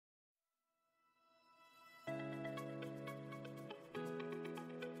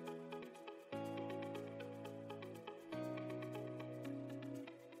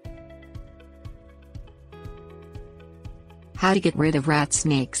How to get rid of rat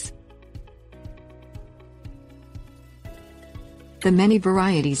snakes. The many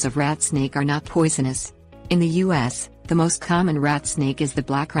varieties of rat snake are not poisonous. In the US, the most common rat snake is the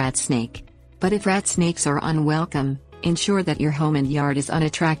black rat snake. But if rat snakes are unwelcome, ensure that your home and yard is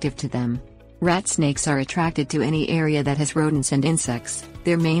unattractive to them. Rat snakes are attracted to any area that has rodents and insects,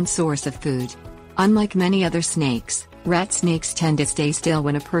 their main source of food. Unlike many other snakes, rat snakes tend to stay still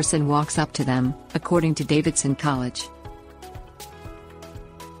when a person walks up to them, according to Davidson College.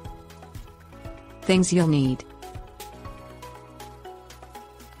 Things you'll need: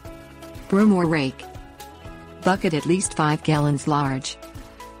 broom or rake, bucket at least 5 gallons large,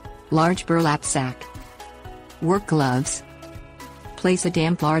 large burlap sack, work gloves. Place a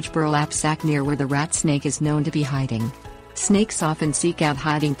damp large burlap sack near where the rat snake is known to be hiding. Snakes often seek out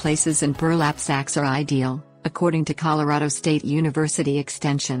hiding places and burlap sacks are ideal, according to Colorado State University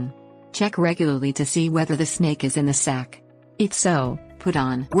Extension. Check regularly to see whether the snake is in the sack. If so, put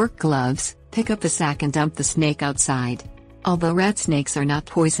on work gloves, pick up the sack and dump the snake outside. Although rat snakes are not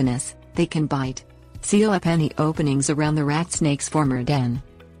poisonous, they can bite. Seal up any openings around the rat snake's former den.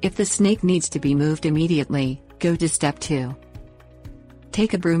 If the snake needs to be moved immediately, go to step 2.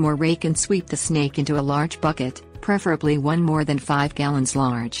 Take a broom or rake and sweep the snake into a large bucket, preferably one more than 5 gallons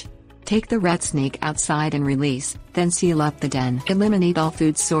large. Take the rat snake outside and release, then seal up the den. Eliminate all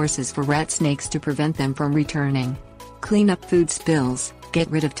food sources for rat snakes to prevent them from returning. Clean up food spills,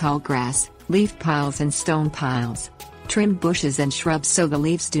 get rid of tall grass, leaf piles and stone piles. Trim bushes and shrubs so the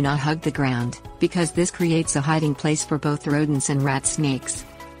leaves do not hug the ground, because this creates a hiding place for both rodents and rat snakes.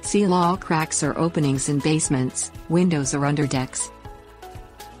 Seal all cracks or openings in basements, windows or under decks.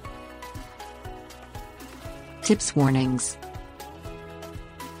 Tips: warnings.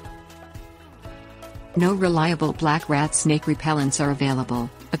 No reliable black rat snake repellents are available,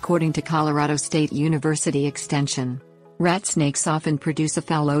 according to Colorado State University Extension. Rat snakes often produce a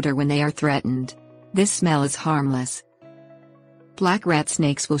foul odor when they are threatened. This smell is harmless. Black rat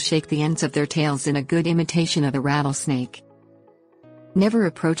snakes will shake the ends of their tails in a good imitation of a rattlesnake. Never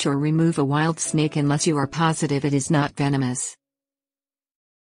approach or remove a wild snake unless you are positive it is not venomous.